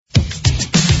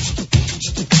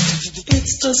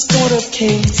the sport of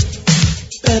kings,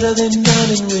 better than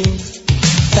diamond rings.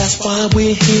 That's why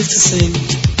we're here to sing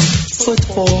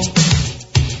football.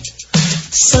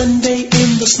 Sunday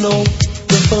in the snow,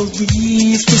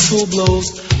 referee's whistle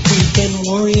blows. Weekend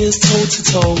warriors toe to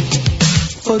toe.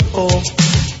 Football,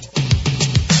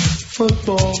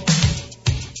 football,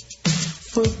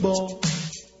 football.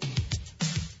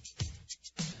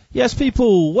 Yes,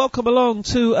 people, welcome along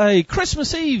to a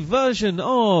Christmas Eve version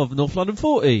of North London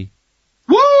 40.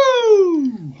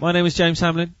 Woo! My name is James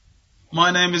Hamlin. My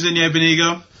name is Inye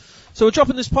Benigo. So we're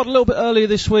dropping this pod a little bit earlier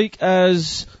this week,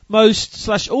 as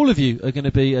most/all of you are going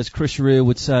to be, as Chris Rea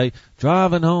would say,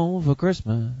 driving home for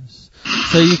Christmas.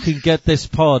 So you can get this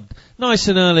pod nice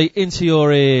and early into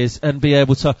your ears and be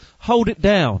able to hold it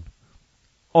down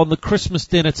on the Christmas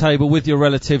dinner table with your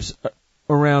relatives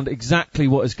around exactly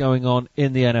what is going on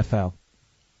in the NFL.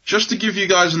 Just to give you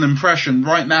guys an impression,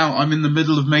 right now I'm in the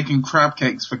middle of making crab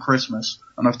cakes for Christmas,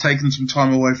 and I've taken some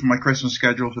time away from my Christmas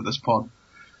schedule for this pod.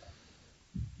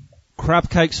 Crab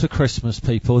cakes for Christmas,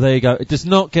 people. There you go. It does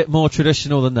not get more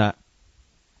traditional than that.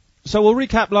 So we'll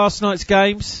recap last night's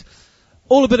games.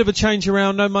 All a bit of a change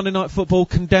around. No Monday Night Football,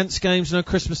 condensed games, no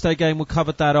Christmas Day game. We'll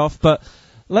cover that off. But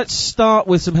let's start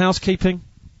with some housekeeping.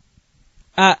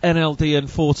 At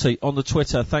NLDN40 on the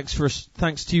Twitter.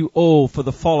 Thanks to you all for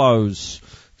the follows,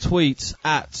 tweets,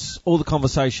 ats, all the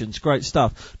conversations. Great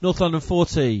stuff.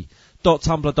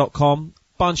 NorthLondon40.tumblr.com.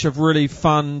 Bunch of really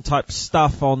fun type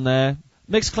stuff on there.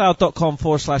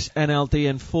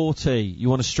 Mixcloud.com/NLDN40. You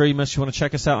want to stream us, you want to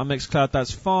check us out on Mixcloud,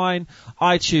 that's fine.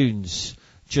 iTunes,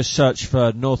 just search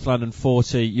for North London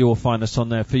 40. You will find us on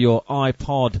there for your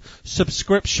iPod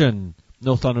subscription.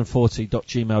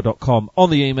 NorthLondon40.gmail.com. On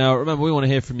the email, remember, we want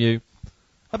to hear from you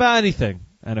about anything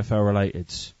NFL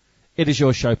related. It is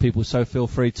your show, people, so feel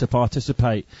free to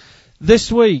participate.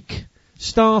 This week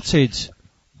started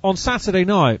on Saturday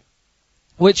night,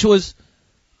 which was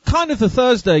kind of the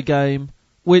Thursday game,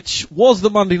 which was the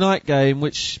Monday night game,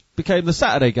 which became the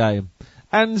Saturday game.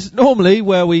 And normally,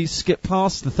 where we skip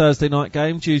past the Thursday night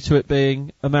game due to it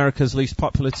being America's least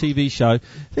popular TV show,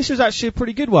 this was actually a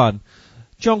pretty good one.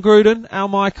 John Gruden, Al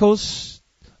Michaels,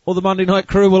 or the Monday night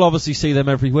crew, will obviously see them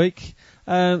every week.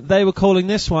 They were calling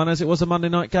this one as it was a Monday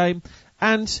night game.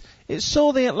 And it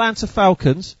saw the Atlanta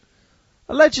Falcons,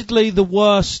 allegedly the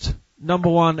worst number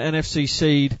one NFC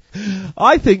seed,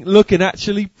 I think looking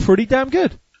actually pretty damn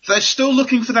good. They're still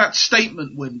looking for that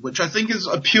statement win, which I think is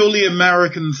a purely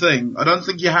American thing. I don't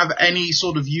think you have any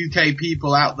sort of UK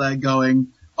people out there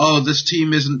going, oh, this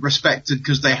team isn't respected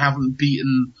because they haven't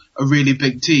beaten a really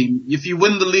big team. If you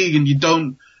win the league and you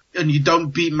don't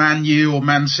beat Man U or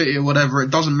Man City or whatever,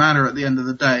 it doesn't matter at the end of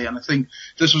the day. And I think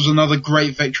this was another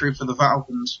great victory for the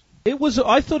Falcons.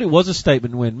 I thought it was a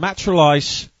statement win. Matt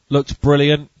Trelice looked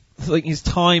brilliant. I think his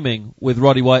timing with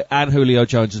Roddy White and Julio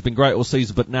Jones has been great all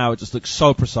season, but now it just looks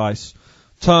so precise.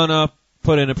 Turner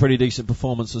put in a pretty decent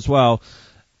performance as well.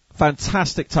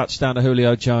 Fantastic touchdown to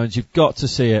Julio Jones. You've got to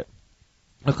see it.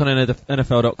 Look on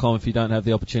NFL.com if you don't have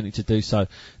the opportunity to do so.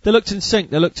 They looked in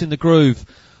sync. They looked in the groove.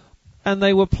 And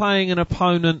they were playing an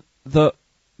opponent that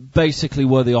basically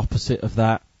were the opposite of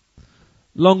that.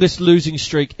 Longest losing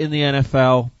streak in the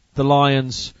NFL. The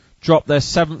Lions dropped their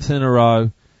 7th in a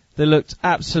row. They looked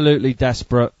absolutely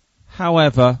desperate.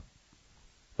 However,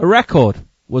 a record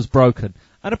was broken.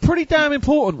 And a pretty damn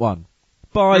important one.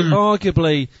 By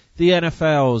arguably the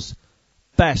NFL's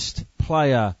best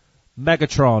player,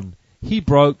 Megatron. He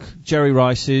broke Jerry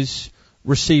Rice's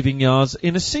receiving yards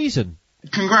in a season.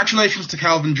 Congratulations to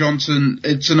Calvin Johnson.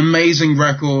 It's an amazing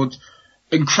record.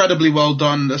 Incredibly well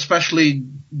done, especially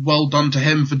well done to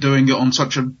him for doing it on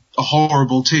such a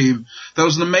horrible team. There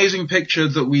was an amazing picture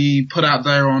that we put out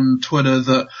there on Twitter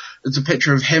that it's a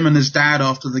picture of him and his dad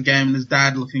after the game, and his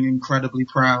dad looking incredibly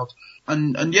proud.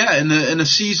 And yeah, in a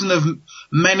season of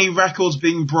many records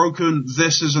being broken,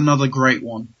 this is another great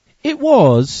one. It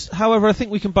was, however, I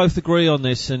think we can both agree on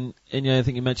this, and I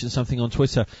think you mentioned something on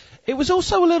Twitter. It was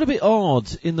also a little bit odd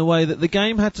in the way that the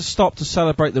game had to stop to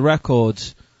celebrate the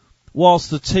records whilst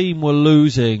the team were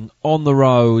losing on the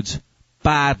road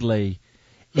badly.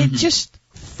 It just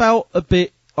felt a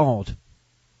bit odd.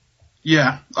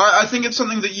 Yeah, I think it's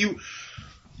something that you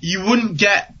wouldn't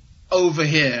get over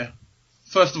here.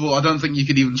 First of all, I don't think you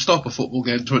could even stop a football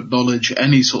game to acknowledge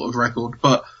any sort of record,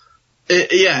 but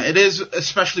it is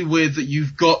especially weird that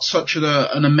you've got such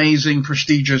an amazing,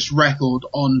 prestigious record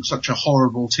on such a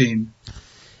horrible team.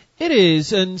 It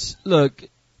is, and look,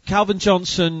 Calvin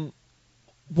Johnson,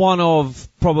 one of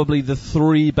probably the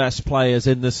 3 best players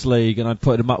in this league, and I'd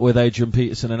put him up with Adrian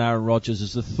Peterson and Aaron Rodgers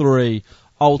as the 3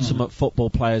 ultimate football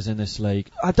players in this league.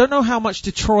 I don't know how much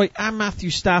Detroit and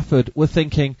Matthew Stafford were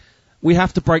thinking, we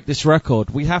have to break this record.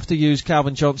 We have to use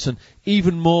Calvin Johnson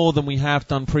even more than we have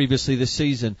done previously this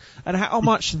season. And how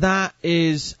much that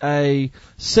is a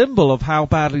symbol of how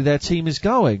badly their team is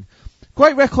going.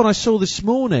 Great record I saw this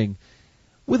morning.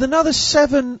 With another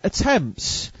 7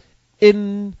 attempts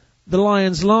in the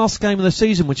Lions' last game of the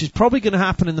season, which is probably going to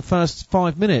happen in the first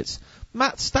 5 minutes,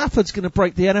 Matt Stafford's going to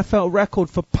break the NFL record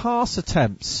for pass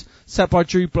attempts set by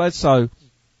Drew Bledsoe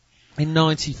in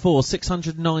 94,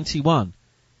 691.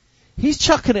 He's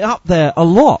chucking it up there a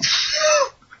lot.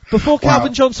 Before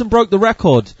Calvin Johnson broke the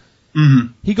record,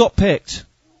 he got picked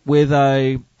with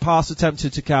a pass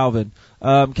attempted to Calvin.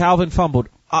 Calvin fumbled.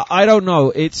 I don't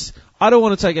know. I don't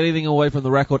want to take anything away from the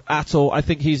record at all. I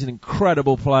think he's an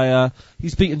incredible player.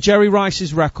 He's beaten Jerry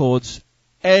Rice's records.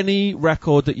 Any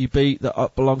record that you beat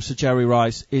that belongs to Jerry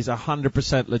Rice is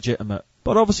 100% legitimate.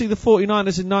 But obviously the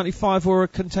 49ers in 95 were a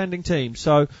contending team.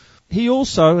 So he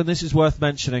also, and this is worth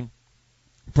mentioning,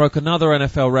 broke another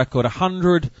NFL record,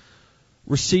 100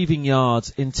 receiving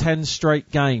yards in 10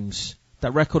 straight games.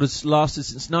 That record has lasted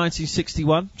since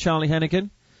 1961, Charlie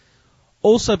Hennigan.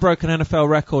 Also broke an NFL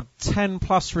record,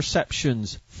 10-plus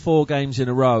receptions, 4 games in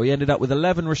a row. He ended up with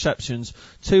 11 receptions,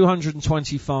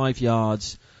 225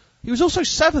 yards. He was also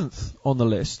 7th on the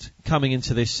list coming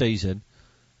into this season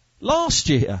last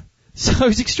year. So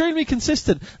he's extremely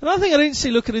consistent. Another thing I didn't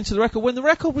see looking into the record, when the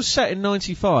record was set in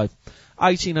 95,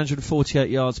 1,848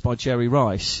 yards by Jerry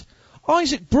Rice,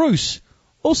 Isaac Bruce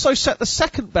also set the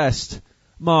second best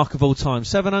mark of all time,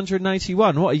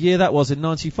 781. What a year that was in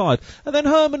 95. And then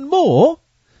Herman Moore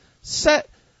set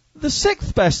the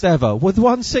 6th best ever with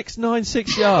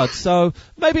 1,696 yards. So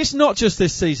maybe it's not just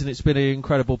this season, it's been an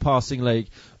incredible passing league.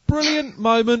 Brilliant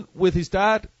moment with his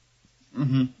dad.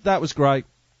 That was great.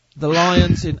 The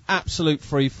Lions in absolute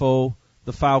free fall.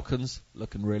 The Falcons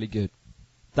looking really good.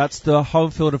 That's the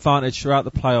home field advantage throughout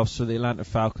the playoffs for the Atlanta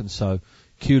Falcons, so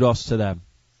kudos to them.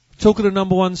 Talking of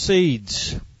number 1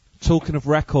 seeds, talking of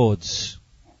records,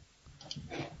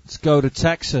 let's go to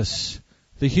Texas.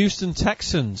 The Houston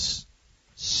Texans,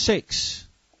 6.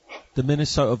 The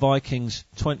Minnesota Vikings,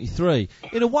 23.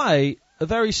 In a way, a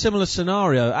very similar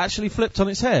scenario, actually flipped on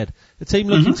its head. The team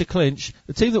looking to clinch,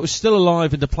 the team that was still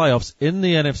alive in the playoffs in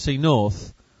the NFC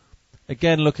North,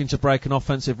 again looking to break an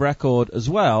offensive record as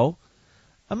well.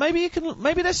 And maybe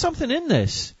there's something in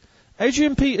this.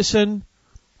 Adrian Peterson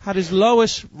had his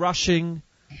lowest rushing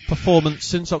performance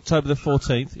since October the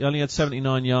 14th. He only had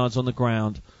 79 yards on the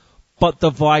ground. But the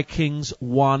Vikings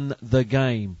won the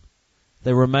game.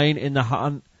 They remain in the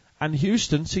hunt, and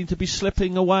Houston seem to be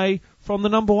slipping away from the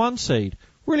number 1 seed.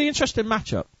 Really interesting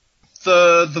matchup.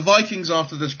 The Vikings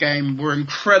after this game were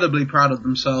incredibly proud of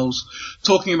themselves,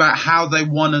 talking about how they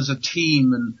won as a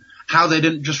team and how they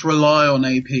didn't just rely on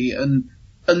AP.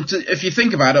 If you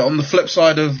think about it, on the flip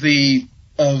side of the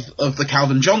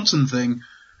Calvin Johnson thing,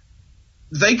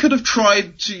 they could have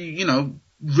tried to,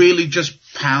 really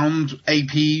just pound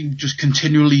AP, just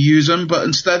continually use him, but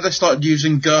instead they started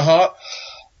using Gerhardt.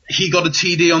 He got a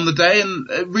TD on the day, and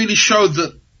it really showed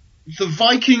that the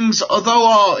Vikings, although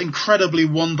are incredibly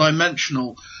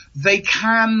one-dimensional, they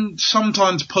can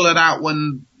sometimes pull it out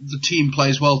when the team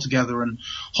plays well together, and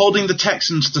holding the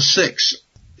Texans to 6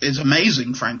 is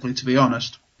amazing, frankly, to be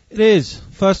honest. It is.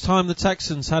 First time the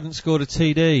Texans hadn't scored a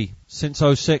TD since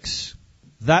 06.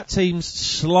 That team's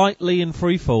slightly in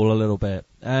free fall a little bit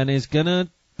and is going to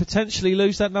potentially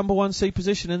lose that number 1 seed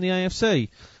position in the AFC.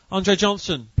 Andre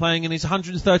Johnson playing in his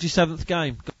 137th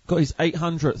game. Got his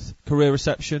 800th career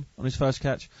reception on his first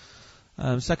catch.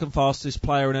 Second fastest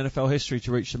player in NFL history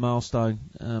to reach the milestone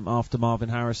after Marvin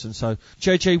Harrison. So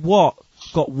J.J. Watt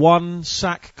got 1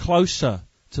 sack closer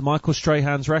to Michael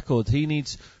Strahan's record. He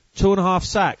needs 2.5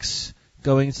 sacks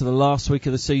going into the last week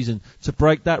of the season to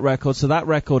break that record, so that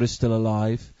record is still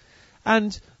alive.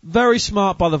 And very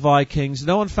smart by the Vikings.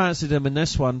 No one fancied them in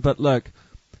this one, but look,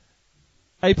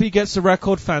 AP gets the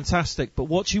record, fantastic, but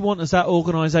what you want as that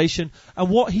organisation, and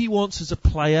what he wants as a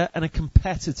player and a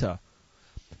competitor,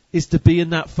 is to be in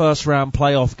that first round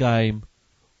playoff game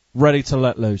ready to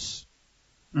let loose.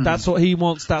 That's what he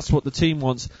wants, that's what the team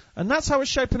wants, and that's how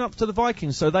it's shaping up to the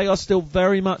Vikings, so they are still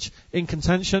very much in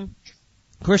contention.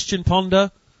 Christian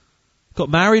Ponder got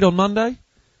married on Monday.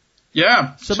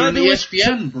 Yeah, so maybe an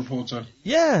ESPN reporter.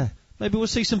 Yeah, maybe we'll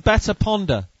see some better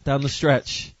Ponder down the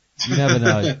stretch. You never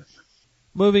know.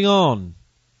 Moving on.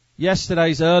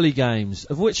 Yesterday's early games,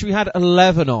 of which we had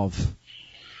 11 of.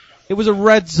 It was a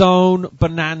red zone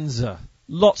bonanza.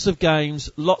 Lots of games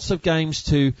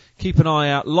to keep an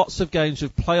eye out, lots of games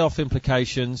with playoff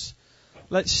implications.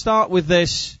 Let's start with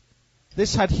this.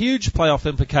 This had huge playoff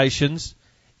implications.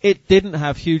 It didn't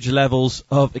have huge levels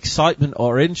of excitement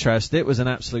or interest. It was an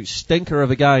absolute stinker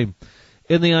of a game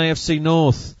in the AFC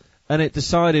North, and it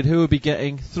decided who would be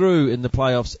getting through in the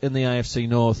playoffs in the AFC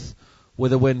North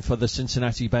with a win for the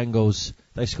Cincinnati Bengals.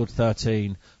 They scored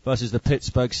 13 versus the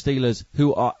Pittsburgh Steelers,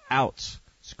 who are out,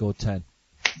 scored 10.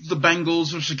 The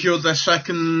Bengals have secured their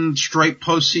second straight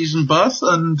postseason berth,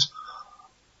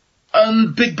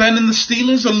 and Big Ben and the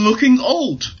Steelers are looking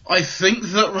old. I think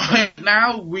that right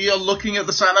now we are looking at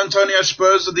the San Antonio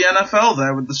Spurs of the NFL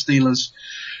there with the Steelers.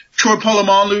 Troy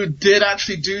Polamalu did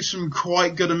actually do some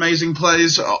quite good, amazing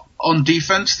plays on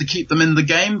defense to keep them in the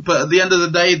game, but at the end of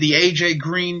the day, the AJ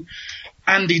Green,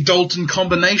 Andy Dalton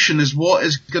combination is what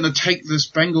is going to take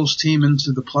this Bengals team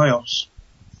into the playoffs.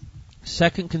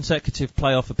 Second consecutive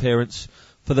playoff appearance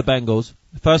for the Bengals.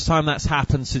 First time that's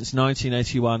happened since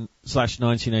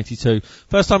 1981/1982.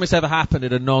 First time it's ever happened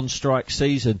in a non-strike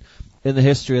season in the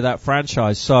history of that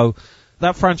franchise. So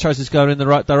that franchise is going in the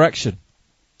right direction.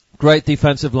 Great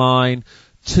defensive line,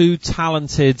 two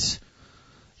talented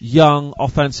young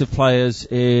offensive players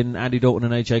in Andy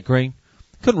Dalton and AJ Green.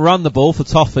 Couldn't run the ball for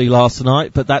Toffee last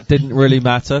night, but that didn't really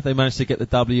matter. They managed to get the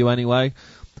W anyway.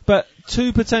 But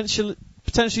two potentially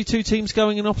two teams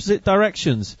going in opposite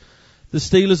directions. The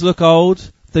Steelers look old.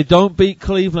 If they don't beat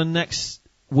Cleveland next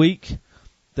week,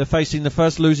 they're facing the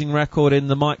first losing record in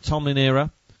the Mike Tomlin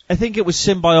era. I think it was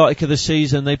symbiotic of the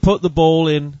season. They put the ball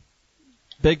in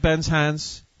Big Ben's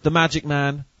hands, the magic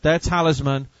man, their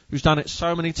talisman, who's done it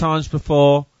so many times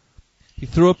before. He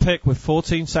threw a pick with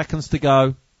 14 seconds to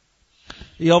go.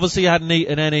 He obviously hadn't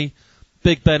eaten any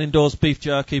Big Ben endorsed beef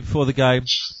jerky before the game.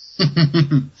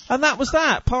 And that was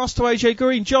that. Pass to AJ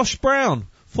Green. Josh Brown,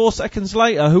 4 seconds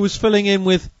later, who was filling in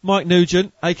with Mike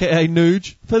Nugent, a.k.a.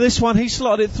 Nuge. For this one, he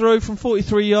slotted it through from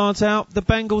 43 yards out. The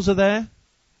Bengals are there.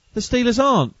 The Steelers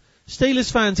aren't.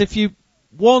 Steelers fans, if you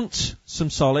want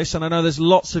some solace, and I know there's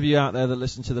lots of you out there that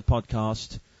listen to the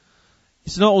podcast,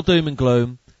 it's not all doom and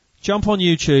gloom. Jump on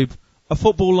YouTube. A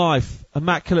Football Life,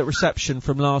 immaculate reception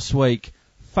from last week.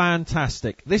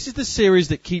 Fantastic. This is the series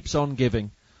that keeps on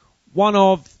giving. One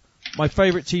of my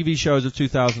favourite TV shows of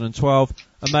 2012.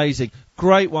 Amazing.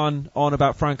 Great one on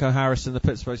about Franco Harris and the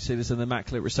Pittsburgh Steelers and the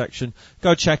immaculate reception.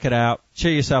 Go check it out.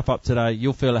 Cheer yourself up today.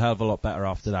 You'll feel a hell of a lot better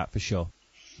after that, for sure.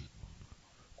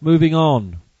 Moving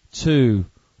on to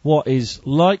what is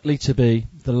likely to be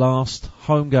the last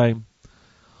home game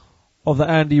of the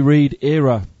Andy Reid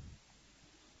era.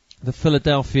 The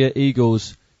Philadelphia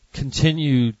Eagles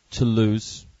continue to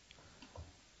lose.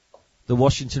 The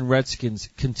Washington Redskins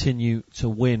continue to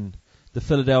win. The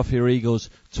Philadelphia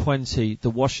Eagles 20, the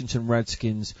Washington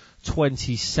Redskins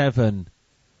 27.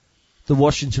 The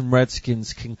Washington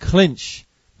Redskins can clinch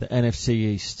the NFC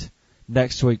East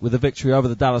next week with a victory over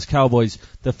the Dallas Cowboys,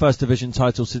 the first division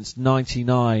title since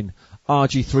 99.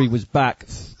 RG3 was back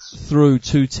through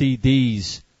 2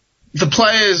 TDs. The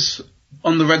players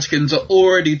on the Redskins are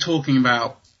already talking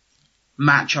about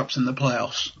matchups in the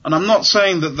playoffs. And I'm not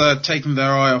saying that they're taking their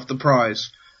eye off the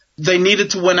prize. They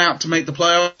needed to win out to make the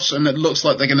playoffs, and it looks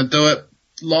like they're going to do it.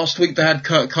 Last week they had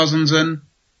Kirk Cousins in.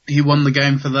 He won the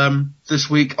game for them. This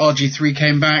week RG3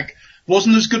 came back.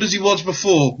 Wasn't as good as he was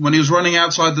before. When he was running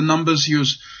outside the numbers, he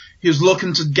was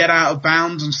looking to get out of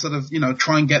bounds instead of,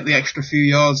 try and get the extra few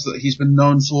yards that he's been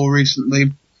known for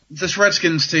recently. This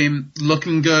Redskins team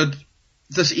looking good.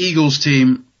 This Eagles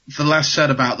team, the less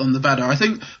said about them, the better. I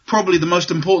think probably the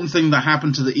most important thing that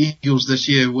happened to the Eagles this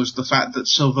year was the fact that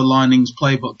Silver Linings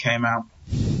Playbook came out.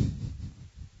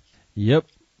 Yep.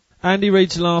 Andy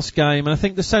Reid's last game, and I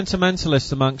think the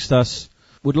sentimentalists amongst us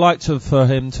would like for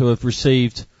him to have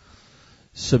received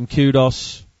some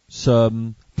kudos,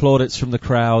 some plaudits from the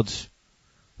crowds.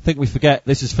 I think we forget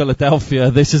this is Philadelphia,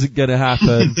 this isn't going to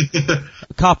happen.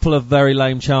 A couple of very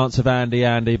lame chants of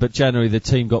Andy, but generally the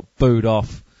team got booed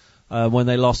off when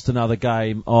they lost another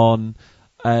game on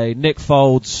a Nick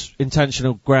Foles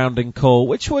intentional grounding call,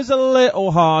 which was a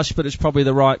little harsh, but it's probably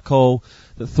the right call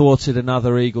that thwarted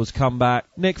another Eagles comeback.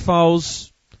 Nick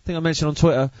Foles, I think I mentioned on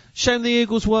Twitter, shame the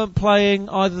Eagles weren't playing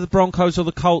either the Broncos or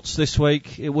the Colts this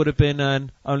week. It would have been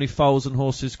an Only Foles and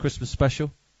Horses Christmas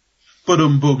special.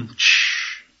 Boom.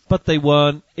 But they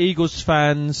weren't. Eagles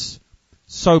fans,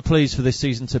 so pleased for this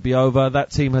season to be over.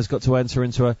 That team has got to enter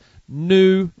into a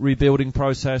new rebuilding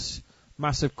process.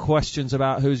 Massive questions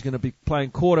about who's going to be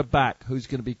playing quarterback, who's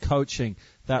going to be coaching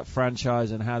that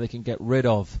franchise, and how they can get rid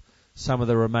of some of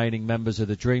the remaining members of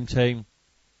the Dream Team.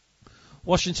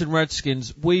 Washington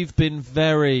Redskins, we've been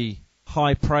very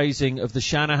high praising of the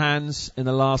Shanahans in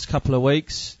the last couple of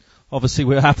weeks. Obviously,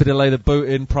 we were happy to lay the boot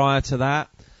in prior to that.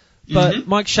 But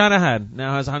Mike Shanahan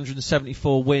now has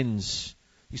 174 wins.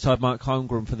 He's tied Mike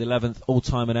Holmgren for the 11th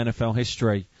all-time in NFL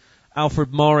history.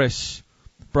 Alfred Morris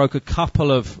broke a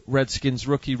couple of Redskins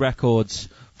rookie records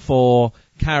for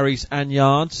carries and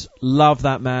yards. Love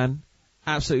that man.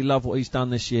 Absolutely love what he's done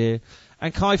this year.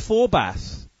 And Kai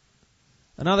Forbath,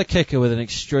 another kicker with an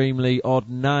extremely odd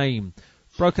name,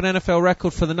 broke an NFL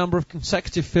record for the number of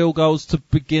consecutive field goals to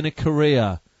begin a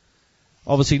career.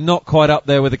 Obviously not quite up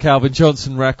there with the Calvin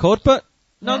Johnson record, but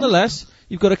nonetheless,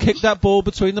 you've got to kick that ball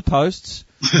between the posts.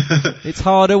 It's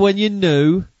harder when you're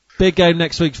new. Big game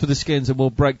next week for the Skins, and we'll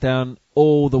break down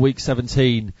all the Week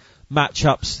 17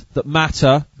 matchups that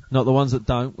matter, not the ones that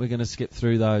don't. We're going to skip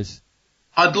through those.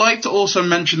 I'd like to also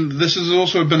mention that this has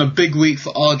also been a big week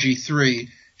for RG3.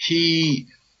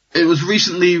 It was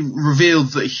recently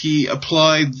revealed that he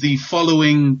applied the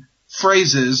following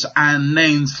phrases and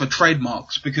names for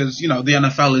trademarks because, the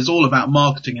NFL is all about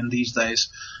marketing in these days.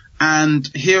 And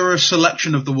here are a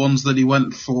selection of the ones that he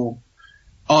went for.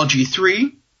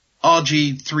 RG3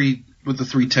 with the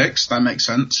 3 ticks, that makes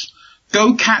sense.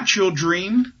 Go catch your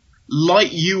dream,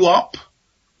 light you up,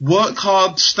 work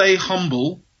hard, stay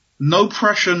humble, no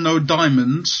pressure, no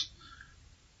diamonds,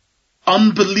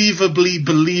 unbelievably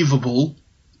believable,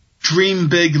 dream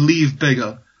big, leave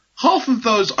bigger. Half of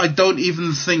those I don't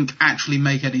even think actually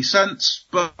make any sense,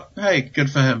 but hey,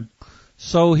 good for him.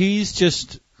 So he's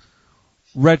just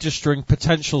registering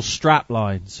potential strap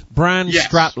lines,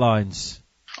 strap lines.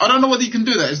 I don't know whether you can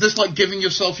do that. Is this like giving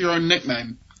yourself your own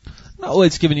nickname? No,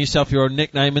 it's giving yourself your own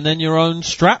nickname and then your own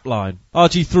strap line.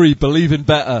 RG3, believe in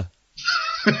better.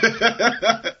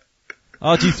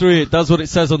 RG3, it does what it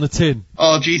says on the tin.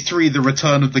 RG3, the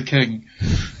return of the king.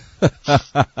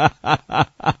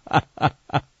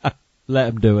 Let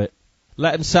him do it.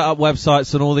 Let him set up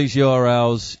websites and all these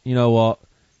URLs. You know what?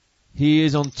 He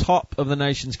is on top of the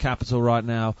nation's capital right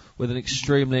now with an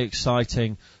extremely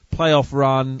exciting playoff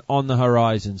run on the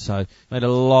horizon. So made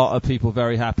a lot of people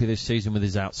very happy this season with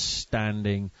his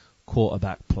outstanding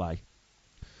quarterback play.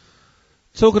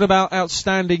 Talking about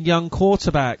outstanding young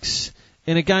quarterbacks,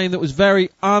 in a game that was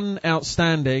very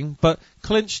un-outstanding but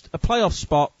clinched a playoff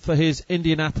spot for his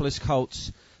Indianapolis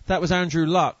Colts, that was Andrew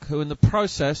Luck, who in the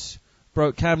process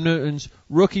broke Cam Newton's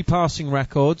rookie passing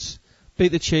records,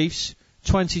 beat the Chiefs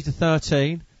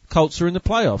 20-13. Colts are in the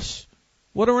playoffs.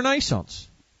 What a renaissance.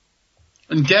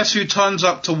 And guess who turns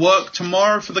up to work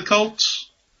tomorrow for the Colts?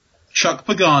 Chuck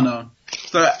Pagano.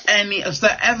 Has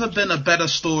there ever been a better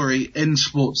story in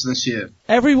sports this year?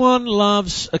 Everyone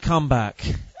loves a comeback,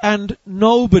 and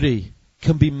nobody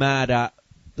can be mad at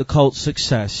the Colts'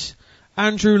 success.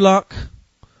 Andrew Luck,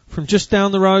 from just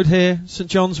down the road here, St.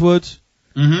 John's Wood,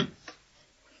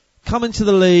 coming to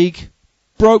the league,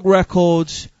 broke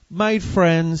records, made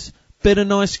friends, been a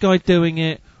nice guy doing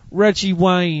it. Reggie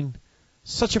Wayne,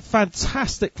 such a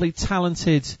fantastically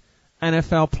talented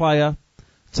NFL player.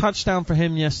 Touchdown for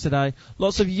him yesterday.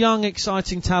 Lots of young,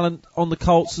 exciting talent on the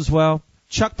Colts as well.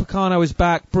 Chuck Pagano is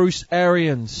back. Bruce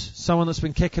Arians, someone that's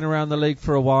been kicking around the league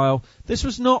for a while. This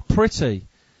was not pretty.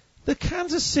 The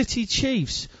Kansas City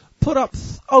Chiefs put up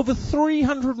over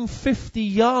 350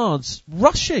 yards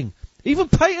rushing. Even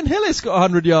Peyton Hillis got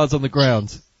 100 yards on the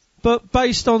ground. But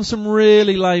based on some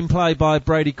really lame play by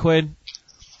Brady Quinn,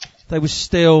 they were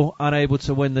still unable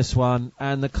to win this one,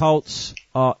 and the Colts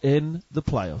are in the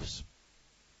playoffs.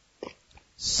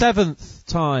 7th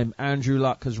time Andrew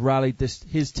Luck has rallied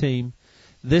his team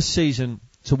this season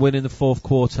to win in the fourth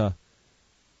quarter.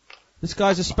 This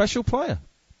guy's a special player.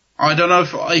 I don't know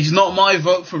if he's not my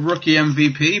vote for rookie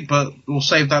MVP, but we'll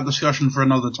save that discussion for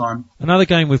another time. Another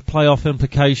game with playoff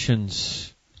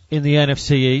implications in the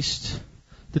NFC East.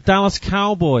 The Dallas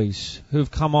Cowboys, who've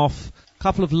come off a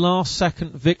couple of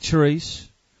last-second victories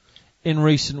in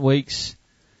recent weeks,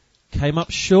 came up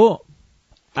short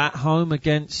at home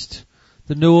against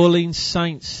the New Orleans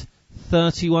Saints,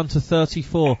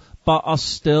 31-34, but are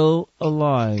still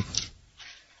alive.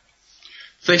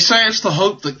 They say it's the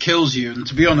hope that kills you, and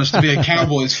to be honest, to be a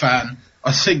Cowboys fan,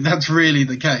 I think that's really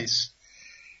the case.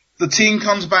 The team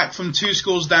comes back from 2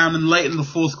 scores down and late in the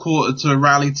fourth quarter to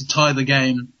rally to tie the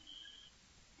game.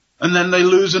 And then they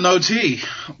lose an OT,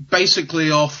 basically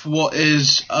off what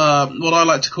is what I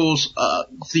like to call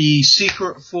the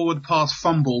secret forward pass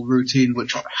fumble routine,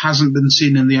 which hasn't been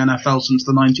seen in the NFL since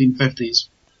the 1950s.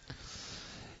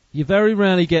 You very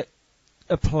rarely get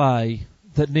a play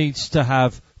that needs to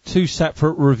have 2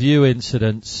 separate review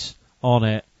incidents on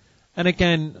it. And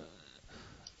again,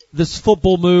 this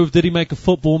football move, did he make a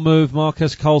football move,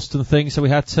 Marquez Colston thing, so we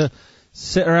had to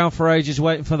sit around for ages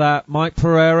waiting for that. Mike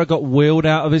Pereira got wheeled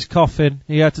out of his coffin.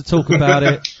 He had to talk about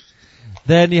it.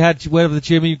 Then you had whether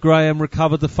Jimmy Graham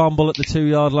recovered the fumble at the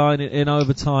 2-yard line in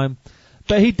overtime.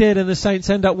 But he did, and the Saints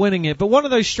end up winning it. But one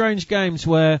of those strange games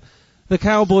where the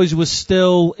Cowboys were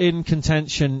still in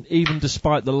contention, even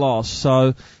despite the loss.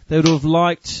 So they would have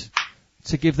liked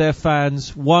to give their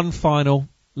fans one final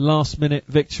last-minute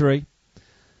victory.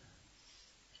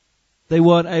 They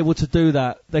weren't able to do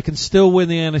that. They can still win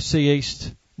the NFC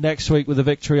East next week with a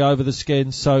victory over the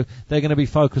Skins, so they're going to be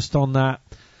focused on that.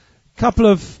 Couple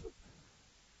of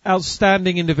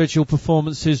outstanding individual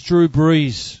performances. Drew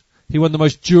Brees, he won the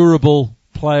most durable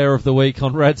player of the week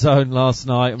on Red Zone last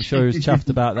night. I'm sure he was chuffed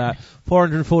about that.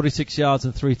 446 yards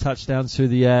and 3 touchdowns through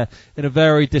the air in a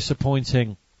very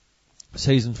disappointing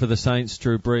season for the Saints.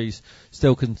 Drew Brees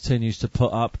still continues to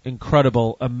put up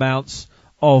incredible amounts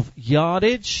of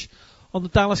yardage. On the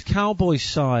Dallas Cowboys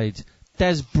side,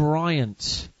 Dez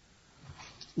Bryant.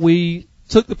 We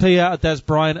took the P out of Dez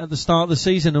Bryant at the start of the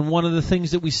season, and one of the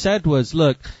things that we said was,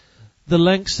 look, the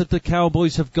lengths that the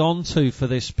Cowboys have gone to for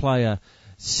this player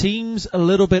seems a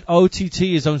little bit OTT,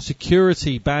 his own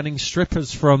security, banning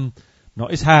strippers from,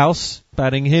 not his house,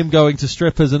 banning him going to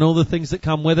strippers and all the things that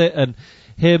come with it, and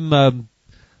him,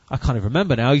 I can't even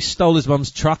remember now, he stole his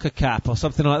mum's trucker cap or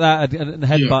something like that and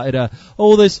headbutted her.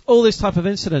 All this type of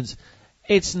incidents.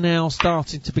 It's now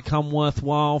starting to become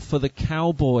worthwhile for the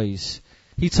Cowboys.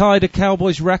 He tied a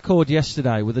Cowboys record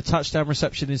yesterday with a touchdown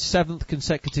reception in his 7th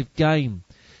consecutive game.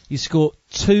 He scored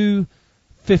 2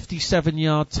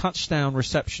 57-yard touchdown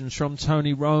receptions from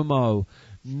Tony Romo.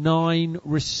 9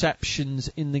 receptions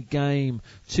in the game,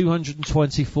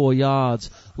 224 yards,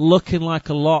 looking like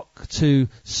a lock to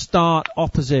start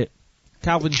opposite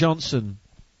Calvin Johnson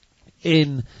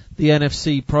in the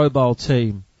NFC Pro Bowl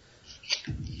team.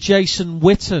 Jason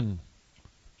Witten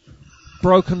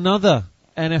broke another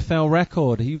NFL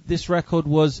record. This record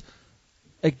was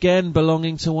again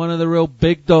belonging to one of the real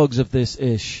big dogs of this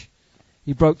ish.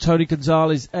 He broke Tony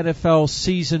Gonzalez's NFL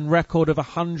season record of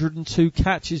 102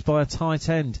 catches by a tight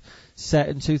end, set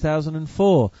in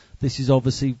 2004. This is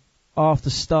obviously after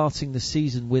starting the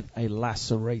season with a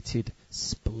lacerated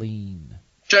spleen.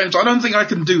 James, I don't think I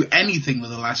can do anything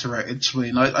with a lacerated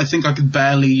spleen. I think I could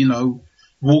barely,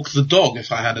 walk the dog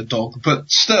if I had a dog.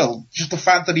 But still, just the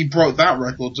fact that he broke that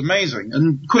record's amazing.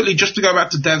 And quickly, just to go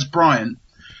back to Dez Bryant,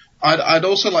 I'd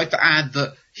also like to add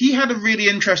that he had a really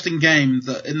interesting game.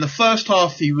 That in the first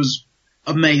half he was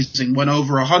amazing, went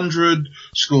over 100,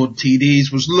 scored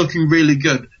TDs, was looking really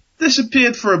good.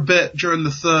 Disappeared for a bit during the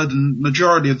third and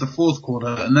majority of the fourth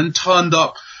quarter, and then turned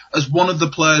up as one of the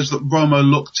players that Romo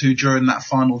looked to during that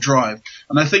final drive.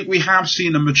 And I think we have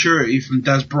seen a maturity from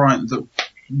Dez Bryant that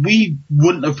we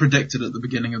wouldn't have predicted at the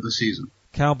beginning of the season.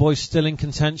 Cowboys still in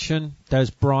contention.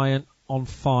 Dez Bryant on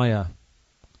fire.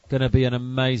 Going to be an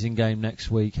amazing game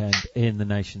next weekend in the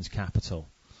nation's capital.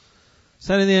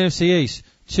 Staying in the NFC East,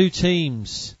 2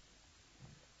 teams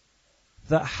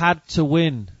that had to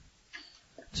win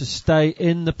to stay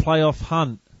in the playoff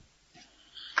hunt.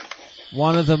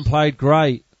 One of them played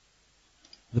great,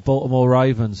 the Baltimore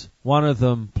Ravens. One of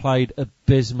them played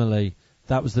abysmally.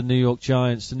 That was the New York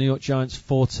Giants. The New York Giants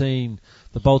 14,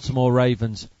 the Baltimore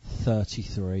Ravens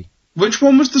 33. Which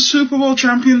one was the Super Bowl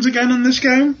champions again in this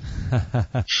game?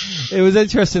 It was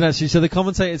interesting, actually. So the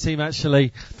commentator team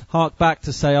actually harked back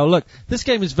to say, oh, look, this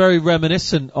game is very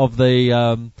reminiscent of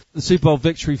the Super Bowl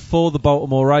victory for the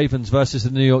Baltimore Ravens versus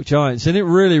the New York Giants. And it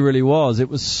really, really was. It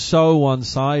was so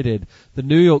one-sided. The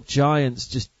New York Giants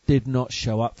just did not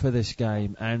show up for this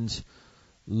game and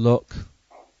look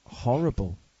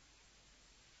horrible.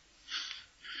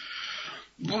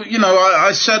 Well,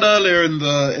 I said earlier in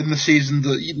the season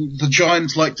that the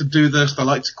Giants like to do this. They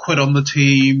like to quit on the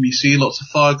team. You see lots of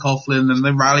fire Coughlin, and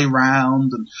they rally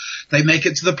round and they make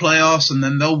it to the playoffs, and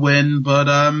then they'll win. But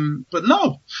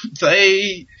no,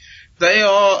 they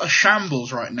are a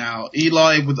shambles right now.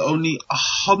 Eli with only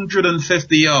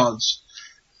 150 yards,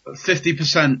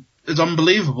 50% is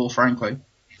unbelievable, frankly.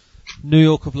 New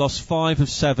York have lost 5 of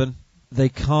 7. They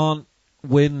can't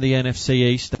win the NFC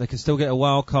East. They can still get a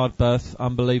wild card berth,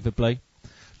 unbelievably.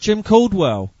 Jim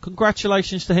Caldwell,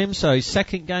 congratulations to him, sir. His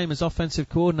second game as offensive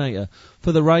coordinator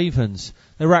for the Ravens.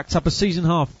 They racked up a season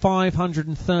half,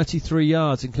 533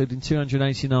 yards, including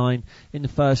 289 in the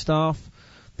first half.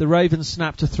 The Ravens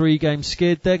snapped a 3-game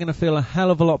skid. They're going to feel a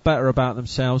hell of a lot better about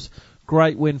themselves.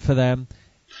 Great win for them.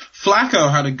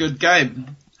 Flacco had a good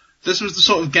game. This was the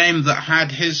sort of game that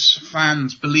had his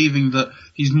fans believing that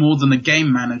he's more than a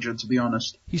game manager, to be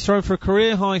honest. He's thrown for a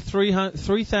career-high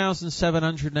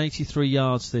 3,783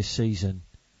 yards this season.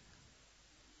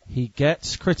 He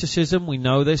gets criticism, we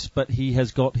know this, but he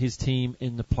has got his team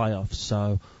in the playoffs.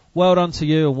 So, well done to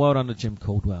you and well done to Jim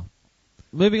Caldwell.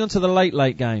 moving on to the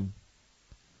late game.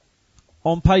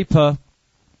 On paper,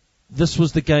 this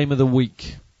was the game of the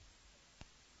week.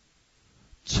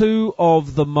 Two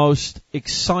of the most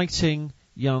exciting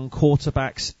young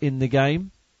quarterbacks in the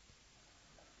game.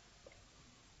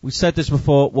 We said this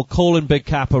before, we're calling Big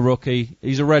Cap a rookie.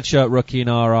 He's a redshirt rookie in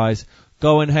our eyes.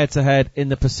 Going head-to-head in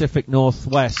the Pacific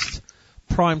Northwest.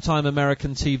 Primetime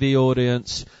American TV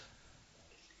audience.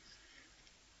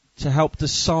 To help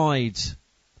decide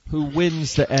who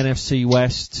wins the NFC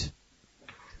West.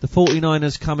 The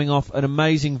 49ers coming off an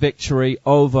amazing victory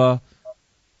over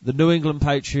the New England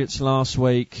Patriots last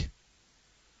week.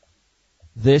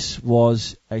 This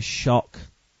was a shock.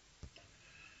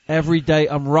 Every day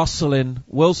I'm rustling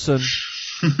Wilson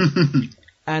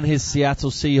and his Seattle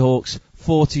Seahawks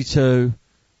 42,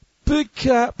 Big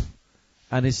Cap,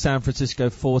 and his San Francisco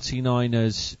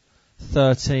 49ers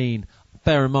 13.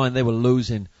 Bear in mind they were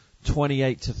losing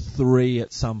 28-3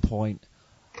 at some point.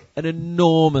 An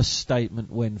enormous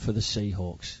statement win for the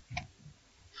Seahawks.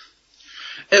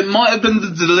 It might have been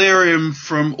the delirium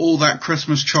from all that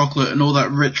Christmas chocolate and all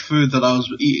that rich food that I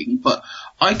was eating, but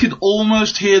I could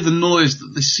almost hear the noise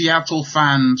that the Seattle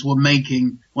fans were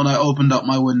making when I opened up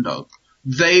my window.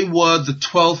 They were the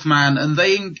 12th man, and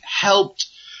they helped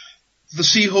the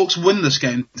Seahawks win this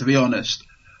game, to be honest.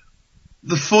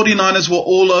 The 49ers were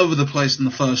all over the place in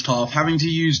the first half, having to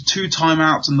use 2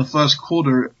 timeouts in the first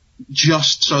quarter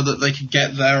just so that they could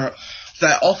get their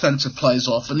offensive plays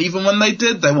off. And even when they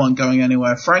did, they weren't going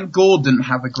anywhere. Frank Gore didn't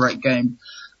have a great game.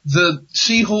 The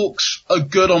Seahawks are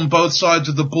good on both sides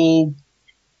of the ball,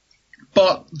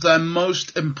 but their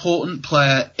most important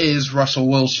player is Russell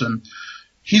Wilson.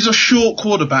 He's a short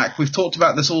quarterback. We've talked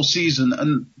about this all season,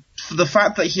 and for the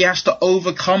fact that he has to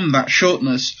overcome that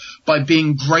shortness by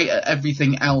being great at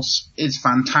everything else is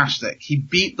fantastic. He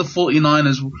beat the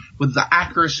 49ers with the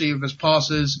accuracy of his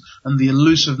passes and the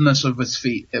elusiveness of his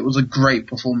feet. It was a great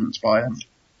performance by him.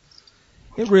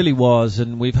 It really was,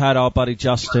 and we've had our buddy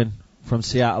Justin from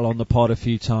Seattle on the pod a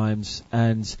few times,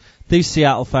 and these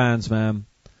Seattle fans, man,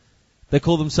 they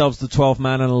call themselves the 12th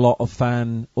man, and a lot of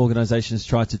fan organizations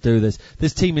try to do this.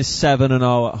 This team is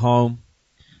 7-0 at home.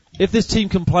 If this team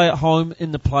can play at home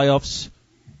in the playoffs,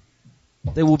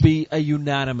 they will be a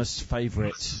unanimous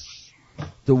favourite.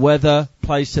 The weather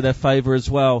plays to their favour as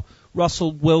well.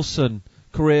 Russell Wilson,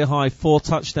 career high, 4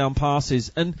 touchdown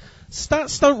passes. And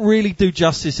stats don't really do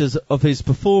justice of his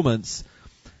performance.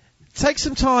 Take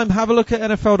some time, have a look at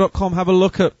NFL.com,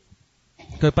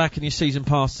 go back in your season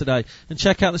pass today and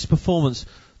check out this performance.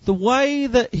 The way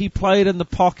that he played in the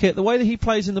pocket, the way that he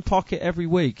plays in the pocket every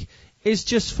week is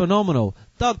just phenomenal.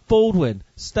 Doug Baldwin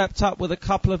stepped up with a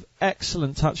couple of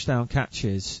excellent touchdown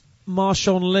catches.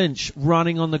 Marshawn Lynch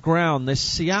running on the ground. This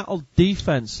Seattle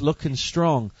defense looking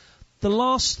strong. The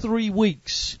last 3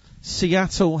 weeks,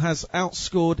 Seattle has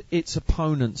outscored its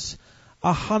opponents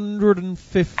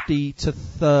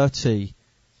 150-30.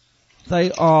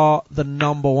 They are the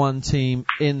number 1 team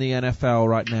in the NFL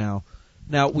right now.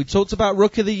 Now, we talked about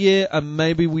Rookie of the Year, and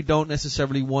maybe we don't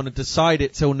necessarily want to decide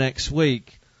it till next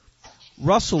week.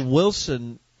 Russell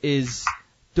Wilson is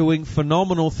doing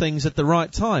phenomenal things at the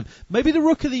right time. Maybe the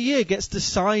Rookie of the Year gets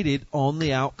decided on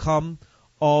the outcome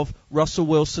of Russell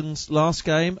Wilson's last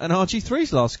game and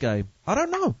RG3's last game. I don't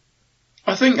know.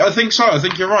 I think so. I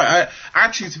think you're right.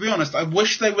 Actually, to be honest, I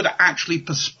wish they would actually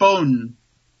postpone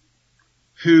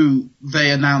who they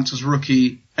announce as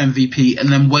rookie MVP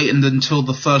and then wait until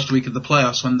the first week of the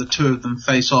playoffs when the 2 of them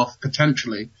face off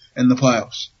potentially in the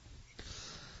playoffs.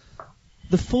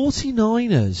 The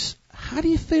 49ers, how do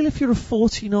you feel if you're a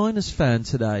 49ers fan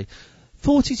today?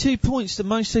 42 points, the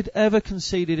most they'd ever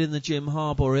conceded in the Jim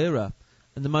Harbaugh era,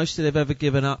 and the most they've ever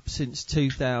given up since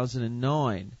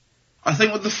 2009. I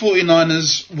think with the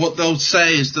 49ers, what they'll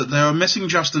say is that they were missing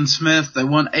Justin Smith. They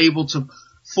weren't able to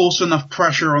force enough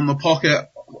pressure on the pocket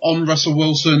on Russell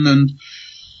Wilson, and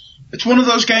it's one of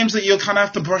those games that you'll kind of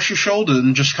have to brush your shoulder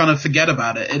and just kind of forget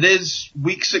about it. It is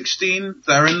week 16.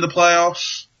 They're in the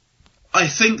playoffs. I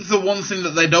think the one thing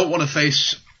that they don't want to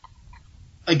face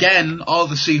again are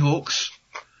the Seahawks,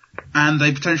 and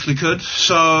they potentially could.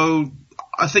 So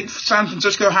I think San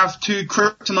Francisco have 2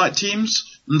 kryptonite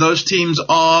teams, and those teams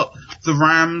are the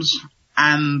Rams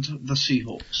and the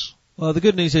Seahawks. Well, the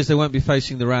good news is they won't be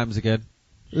facing the Rams again.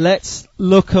 Let's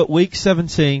look at week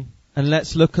 17, and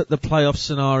let's look at the playoff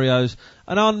scenarios.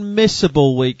 An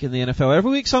unmissable week in the NFL.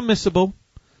 Every week's unmissable,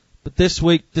 but this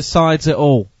week decides it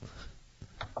all.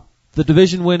 The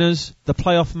division winners, the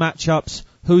playoff matchups,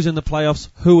 who's in the playoffs,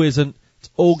 who isn't. It's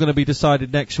all going to be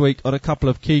decided next week on a couple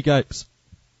of key games.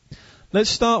 Let's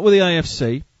start with the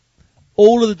AFC.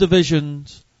 All of the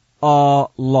divisions are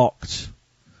locked.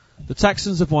 The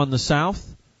Texans have won the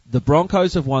South. The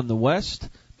Broncos have won the West.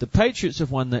 The Patriots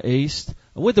have won the East.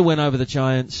 And with the win over the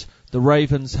Giants, the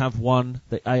Ravens have won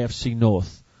the AFC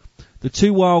North. The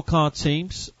two wildcard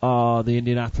teams are the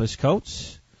Indianapolis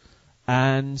Colts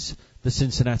and the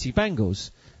Cincinnati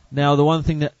Bengals. Now, the one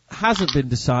thing that hasn't been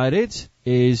decided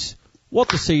is what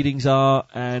the seedings are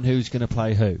and who's going to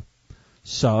play who.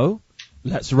 So,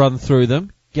 let's run through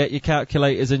them. Get your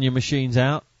calculators and your machines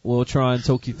out. We'll try and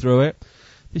talk you through it.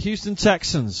 The Houston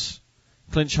Texans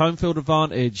clinch home field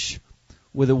advantage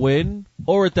with a win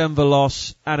or a Denver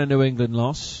loss and a New England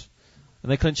loss. And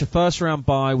they clinch a first-round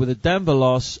bye with a Denver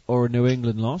loss or a New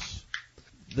England loss.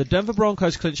 The Denver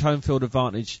Broncos clinch home field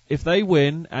advantage if they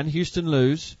win and Houston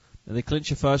lose. And they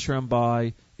clinch a first-round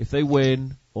bye if they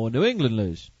win or New England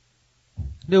lose.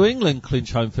 New England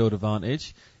clinch home field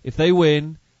advantage if they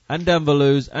win and Denver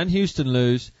lose and Houston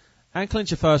lose, and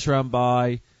clinch a first-round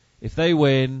bye if they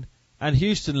win and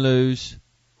Houston lose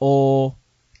or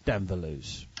Denver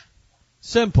lose.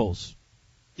 Simples.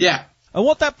 Yeah. And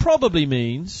what that probably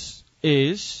means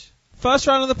is, first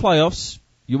round of the playoffs,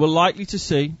 you were likely to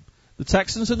see the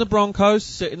Texans and the Broncos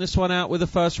sitting this one out with a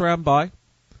first-round bye.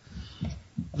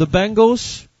 The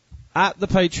Bengals at the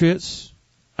Patriots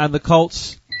and the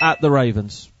Colts at the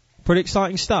Ravens. Pretty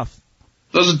exciting stuff.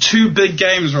 Those are two big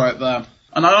games right there.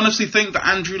 And I honestly think that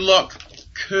Andrew Luck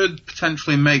could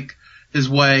potentially make his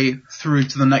way through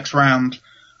to the next round.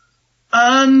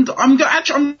 And I'm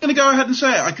going to go ahead and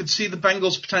say it. I could see the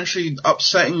Bengals potentially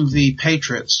upsetting the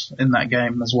Patriots in that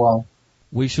game as well.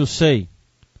 We shall see.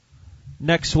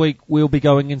 Next week we'll be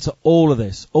going into all of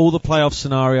this, all the playoff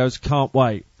scenarios. Can't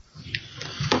wait.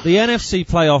 The NFC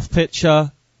playoff picture,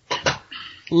 a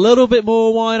little bit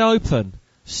more wide open.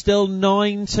 Still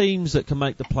 9 teams that can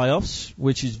make the playoffs,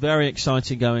 which is very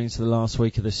exciting going into the last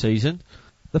week of the season.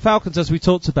 The Falcons, as we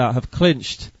talked about, have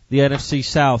clinched the NFC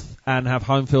South and have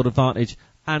home field advantage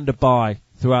and a bye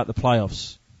throughout the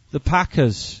playoffs. The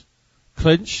Packers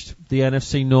clinched the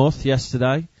NFC North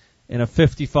yesterday in a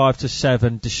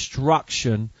 55-7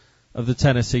 destruction of the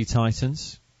Tennessee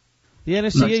Titans. The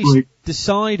NFC East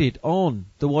decided on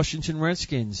the Washington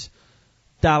Redskins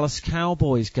Dallas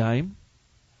Cowboys game.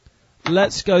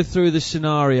 Let's go through the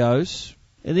scenarios.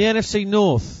 In the NFC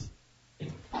North,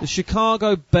 the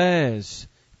Chicago Bears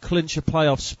clinch a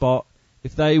playoff spot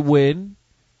if they win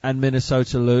and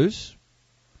Minnesota lose.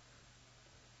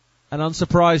 And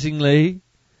unsurprisingly,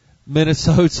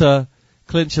 Minnesota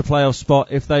clinch a playoff spot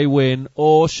if they win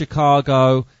or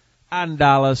Chicago and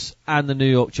Dallas and the New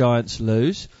York Giants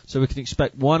lose. So we can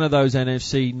expect one of those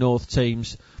NFC North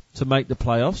teams to make the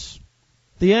playoffs.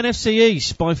 The NFC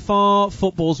East, by far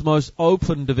football's most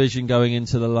open division going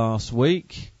into the last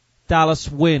week.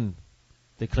 Dallas win.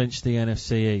 They clinch the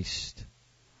NFC East.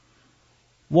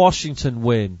 Washington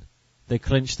win. They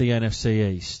clinch the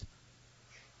NFC East.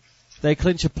 They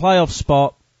clinch a playoff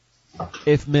spot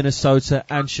if Minnesota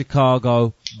and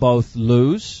Chicago both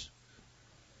lose.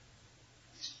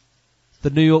 The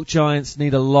New York Giants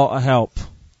need a lot of help.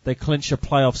 They clinch a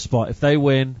playoff spot if they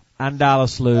win and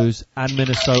Dallas lose and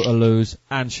Minnesota lose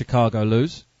and Chicago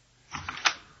lose.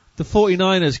 The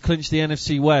 49ers clinch the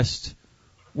NFC West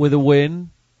with a win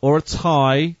or a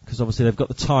tie, because obviously they've got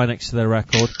the tie next to their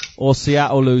record, or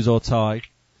Seattle lose or tie,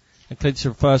 and clinch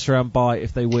a first round bye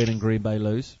if they win and Green Bay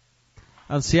lose.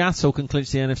 And Seattle can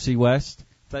clinch the NFC West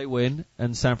if they win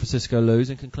and San Francisco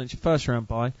lose, and can clinch a first round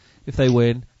bye if they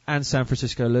win and San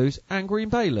Francisco lose and Green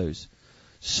Bay lose.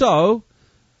 So,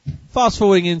 fast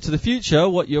forwarding into the future,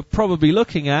 what you're probably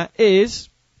looking at is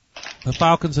the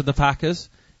Falcons and the Packers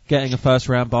getting a first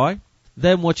round bye.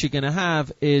 Then what you're going to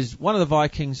have is one of the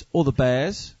Vikings or the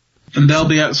Bears. And they'll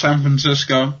be at San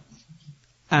Francisco.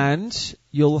 And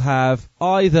you'll have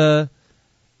either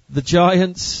the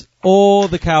Giants or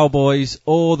the Cowboys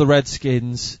or the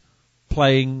Redskins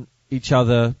playing each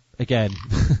other again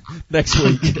next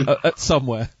week at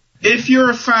somewhere. If you're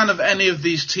a fan of any of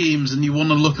these teams and you want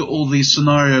to look at all these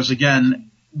scenarios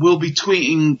again, we'll be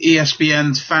tweeting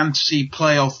ESPN's fantasy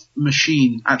playoff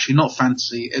machine. Actually, not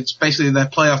fantasy. It's basically their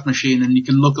playoff machine, and you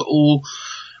can look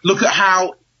at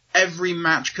how every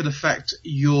match could affect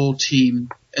your team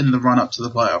in the run-up to the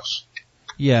playoffs.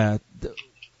 Yeah.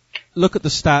 Look at the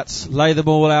stats, lay them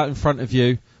all out in front of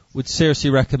you. Would seriously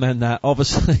recommend that.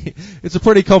 Obviously, it's a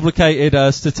pretty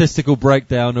complicated statistical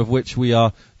breakdown of which we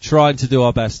are trying to do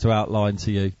our best to outline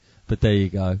to you. But there you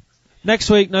go. Next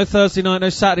week, no Thursday night, no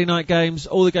Saturday night games.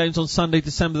 All the games on Sunday,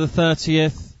 December the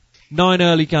 30th. 9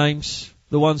 early games.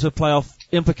 The ones with playoff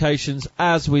implications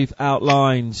as we've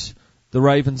outlined. The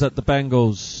Ravens at the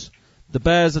Bengals. The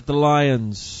Bears at the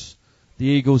Lions. The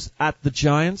Eagles at the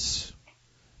Giants.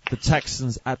 The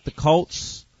Texans at the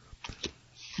Colts.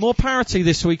 More parity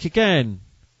this week again.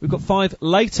 We've got 5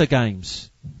 later games.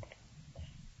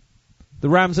 The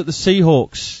Rams at the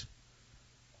Seahawks.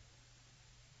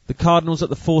 The Cardinals at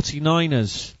the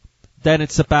 49ers. Then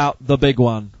it's about the big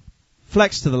one.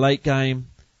 Flex to the late game.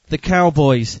 The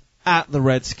Cowboys at the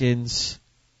Redskins.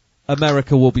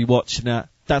 America will be watching that.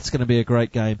 That's going to be a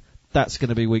great game. That's going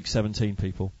to be week 17,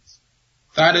 people.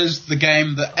 That is the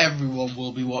game that everyone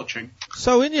will be watching.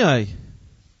 So, Inye,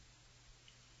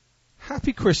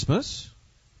 happy Christmas.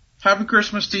 Happy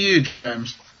Christmas to you,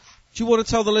 James. Do you want to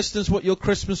tell the listeners what your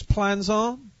Christmas plans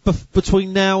are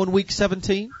between now and week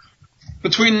 17?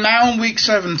 Between now and week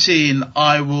 17,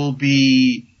 I will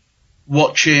be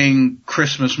watching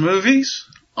Christmas movies.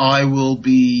 I will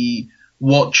be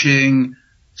watching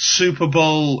Super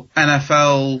Bowl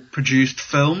NFL produced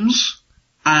films.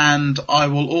 And I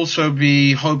will also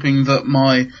be hoping that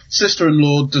my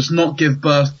sister-in-law does not give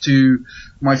birth to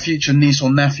my future niece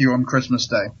or nephew on Christmas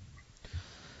Day.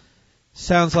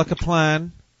 Sounds like a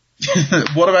plan.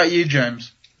 What about you,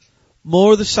 James?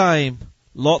 More of the same.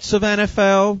 Lots of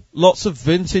NFL, lots of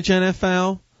vintage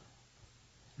NFL,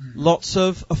 lots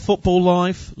of a football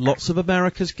life, lots of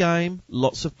America's game,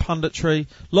 lots of punditry,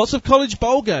 lots of college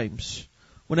bowl games.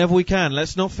 Whenever we can.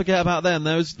 Let's not forget about them.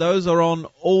 Those are on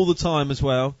all the time as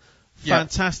well. Yep.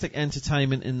 Fantastic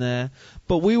entertainment in there.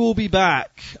 But we will be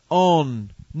back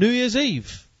on New Year's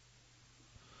Eve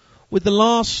with the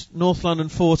last North London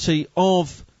 40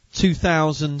 of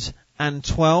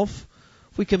 2012.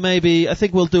 We can I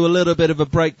think we'll do a little bit of a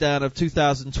breakdown of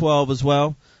 2012 as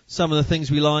well. Some of the things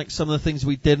we liked, some of the things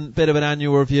we didn't. Bit of an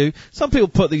annual review. Some people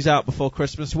put these out before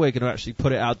Christmas. We're going to actually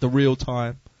put it out the real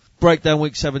time. Breakdown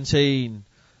week 17.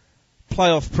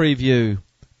 Playoff preview,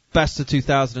 best of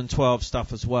 2012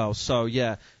 stuff as well. So,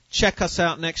 yeah, check us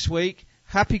out next week.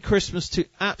 Happy Christmas to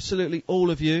absolutely all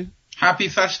of you. Happy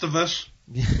Festivus.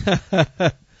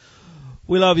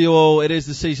 We love you all. It is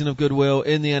the season of goodwill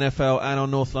in the NFL and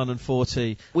on North London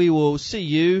 40. We will see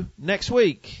you next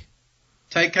week.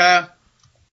 Take care.